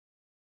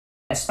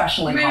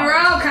especially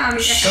Monroe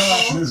County.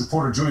 Television News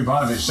reporter Julie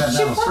Bonovich sat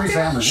down with three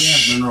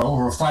families in Monroe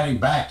who are fighting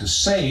back to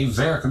save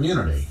their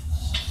community.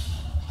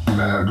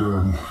 Dad,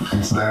 dude,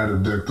 it's dad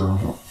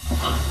addictive.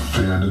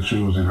 She had to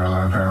choose either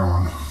have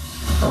heroin.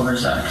 Over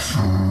sex.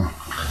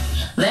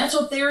 That's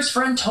what Thayer's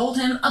friend told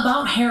him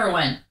about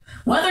heroin.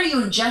 Whether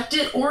you inject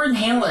it or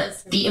inhale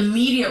it, the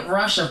immediate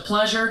rush of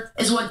pleasure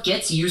is what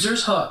gets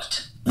users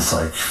hooked. It's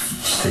like,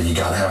 you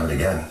gotta have it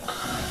again.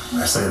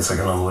 I say it's like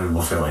an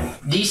unbelievable feeling.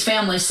 These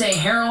families say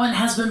heroin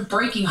has been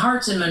breaking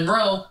hearts in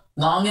Monroe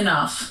long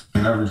enough.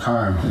 And every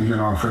time you get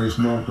on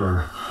Facebook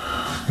or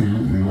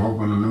you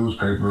open the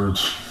newspaper,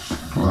 it's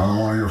another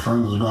one of your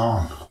friends is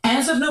gone.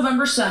 As of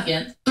November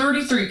 2nd,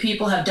 33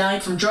 people have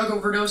died from drug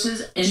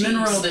overdoses in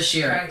Monroe this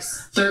year.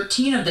 Christ.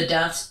 13 of the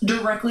deaths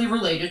directly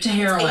related to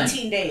heroin.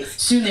 18 days.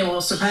 Soon they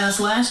will surpass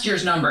last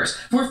year's numbers,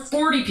 where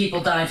 40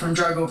 people died from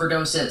drug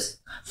overdoses.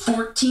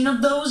 14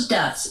 of those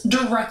deaths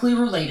directly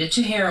related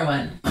to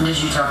heroin.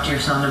 Did you talk to your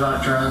son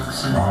about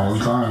drugs? All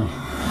the time.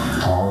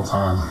 All the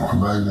time. I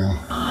begged him.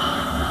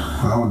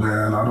 No,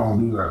 Dad, I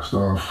don't do that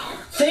stuff.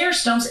 Thayer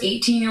Stump's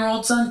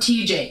 18-year-old son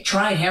TJ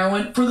tried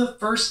heroin for the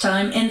first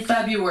time in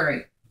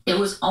February. It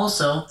was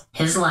also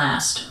his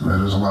last. They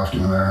just left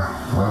him there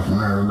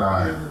to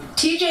die.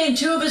 TJ and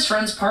two of his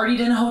friends partied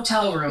in a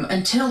hotel room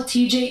until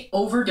TJ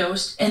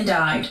overdosed and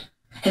died.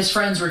 His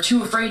friends were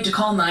too afraid to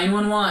call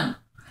 911.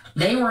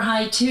 They were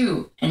high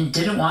too and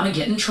didn't want to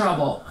get in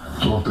trouble.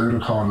 So if they'd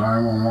have called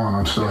 911,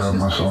 I'd still have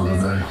my son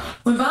today.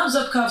 When Bob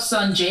Zupkoff's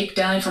son Jake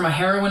died from a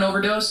heroin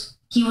overdose,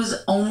 he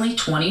was only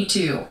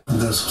 22.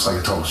 This was like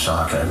a total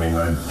shock. I mean,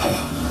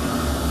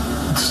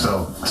 I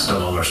still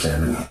don't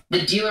understand it.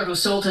 The dealer who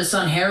sold his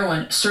son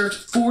heroin served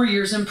 4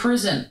 years in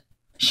prison.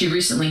 She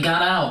recently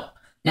got out.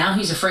 Now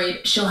he's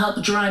afraid she'll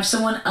help drive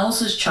someone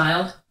else's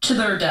child to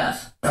their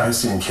death. I've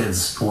seen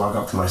kids walk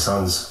up to my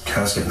son's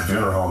casket in the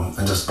funeral home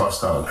and just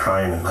bust out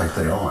crying and like,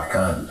 oh my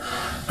God.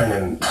 And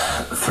then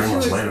 3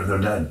 months later, they're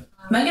dead.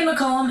 Megan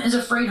McCollum is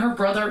afraid her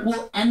brother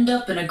will end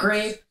up in a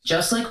grave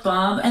just like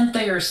Bob and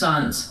Thayer's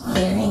sons.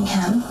 Burying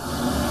him,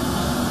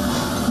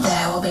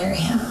 that I will bury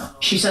him.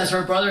 She says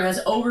her brother has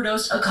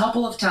overdosed a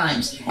couple of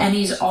times and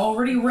he's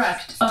already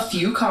wrecked a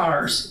few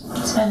cars.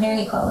 It's been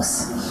very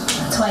close.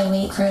 That's why I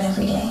wait for it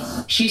every day.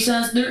 She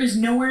says there is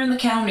nowhere in the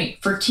county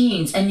for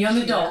teens and young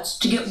adults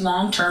to get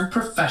long-term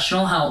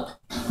professional help.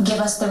 Give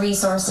us the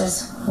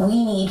resources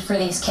we need for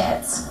these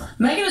kids.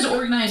 Megan is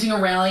organizing a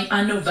rally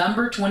on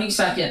November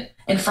 22nd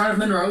in front of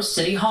Monroe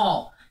City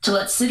Hall to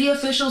let city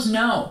officials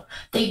know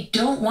they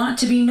don't want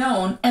to be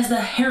known as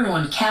the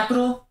heroin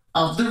capital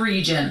of the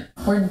region.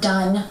 We're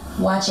done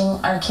watching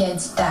our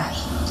kids die.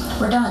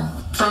 We're done.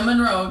 From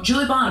Monroe,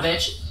 Julie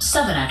Bonovich,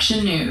 7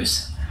 Action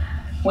News.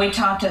 We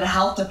talked to the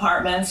health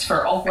departments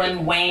for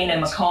Oakland, Wayne,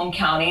 and Macomb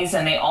counties,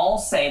 and they all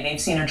say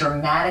they've seen a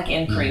dramatic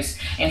increase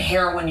in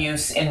heroin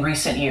use in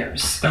recent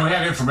years. And we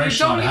have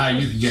information on how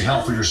you can get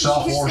help for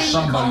yourself or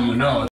somebody you know.